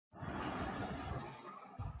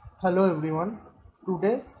Hello everyone.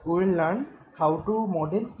 Today we will learn how to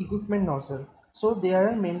model equipment nozzle. So there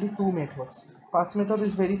are mainly two methods. First method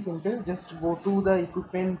is very simple. Just go to the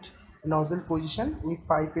equipment nozzle position with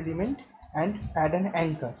pipe element and add an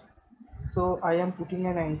anchor. So I am putting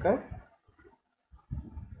an anchor.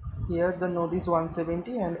 Here the node is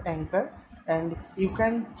 170 and anchor, and you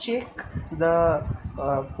can check the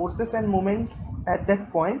forces and moments at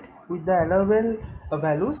that point with the allowable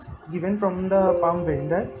values given from the pump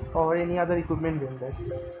vendor or any other equipment vendor.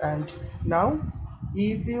 And now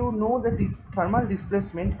if you know the thermal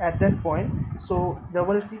displacement at that point, so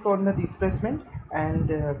double click on the displacement and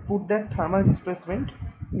put that thermal displacement.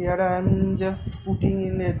 Here I am just putting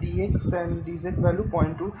in a dx and dz value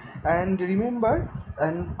 0.2, and remember,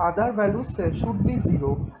 and other values should be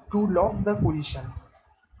 0 to lock the position.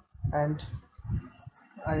 And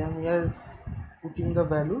I am here putting the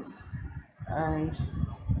values. And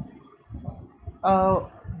a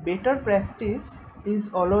better practice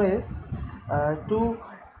is always to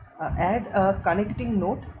add a connecting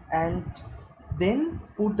node and then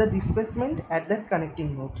put the displacement at that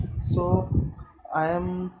connecting node. So I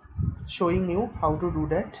am showing you how to do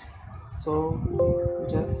that. So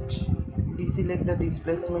just deselect the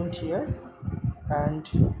displacement here and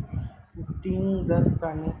putting the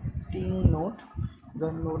connecting node.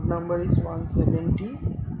 The node number is 170,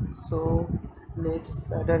 so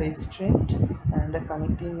let's add a restraint, and the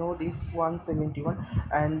connecting node is 171.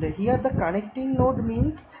 And here the connecting node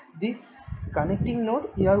means this connecting node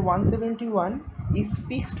here 171 is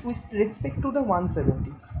fixed with respect to the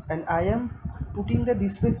 170, and I am putting the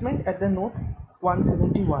displacement at the node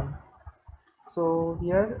 171. So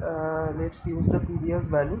here let's use the previous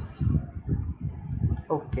values.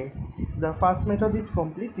 Okay, the first method is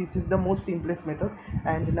complete. This is the most simplest method.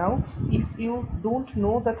 And now if you don't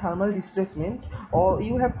know the thermal displacement, or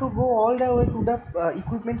you have to go all the way to the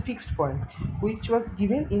equipment fixed point which was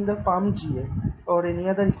given in the pump GA or any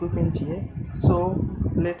other equipment GA. So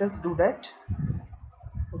let us do that.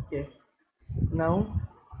 Okay, now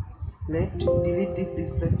let's delete this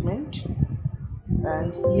displacement,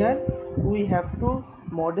 and here we have to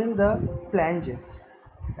model the flanges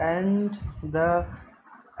and the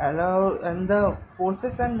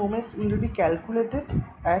forces and moments will be calculated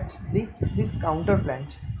at this counter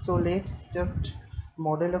flange. So let's just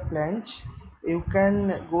model a flange. You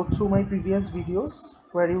can go through my previous videos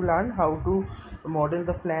where you learn how to model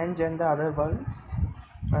the flange and the other valves.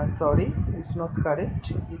 Sorry, it's not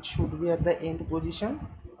correct. It should be at the end position.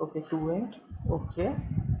 Okay, to end. Okay.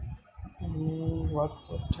 What's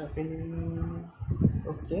just happening?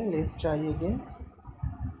 Okay, let's try again.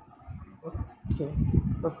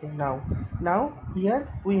 Okay, now here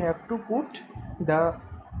we have to put the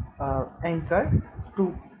anchor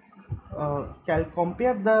to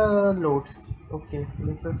compare the loads. Okay,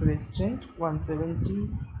 this is restraint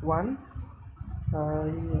 171.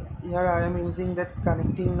 Here I am using that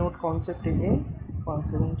connecting node concept again,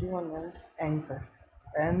 171 and anchor,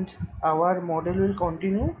 and our model will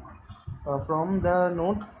continue from the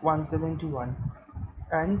node 171.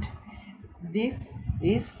 And this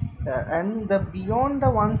is and the beyond the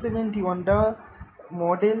 171, the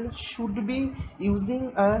model should be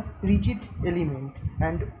using a rigid element,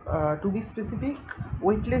 and to be specific,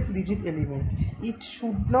 weightless rigid element. It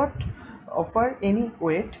should not offer any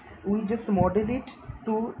weight. We just model it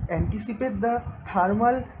to anticipate the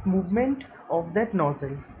thermal movement of that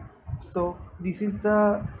nozzle. So this is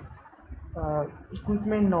the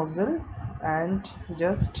equipment nozzle, and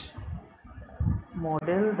just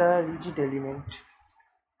model the rigid element.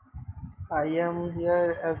 I am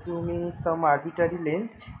here assuming some arbitrary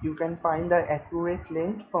length. You can find the accurate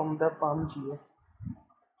length from the pump GA.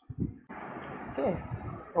 Okay,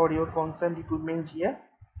 or your concerned equipment GA.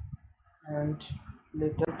 And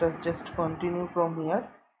let us just continue from here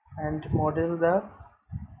and model the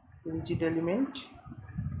rigid element.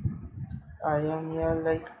 I am here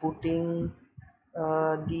like putting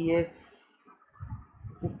DX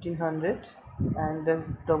 1500 and just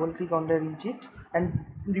double click on the rigid, and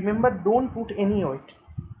remember, don't put any weight.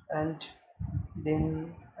 And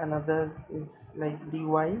then another is like dy,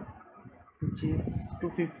 which is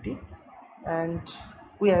 250, and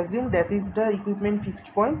we assume that is the equipment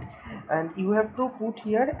fixed point, and you have to put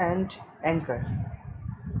here and anchor.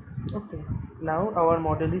 Okay, now our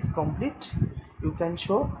model is complete. You can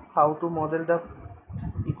show how to model the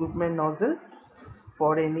equipment nozzle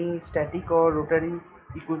for any static or rotary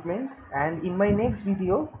equipments, and in my next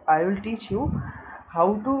video I will teach you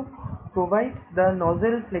how to provide the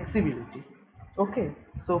nozzle flexibility. Okay,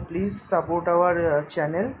 so please support our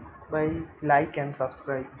channel by like and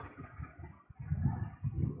subscribe.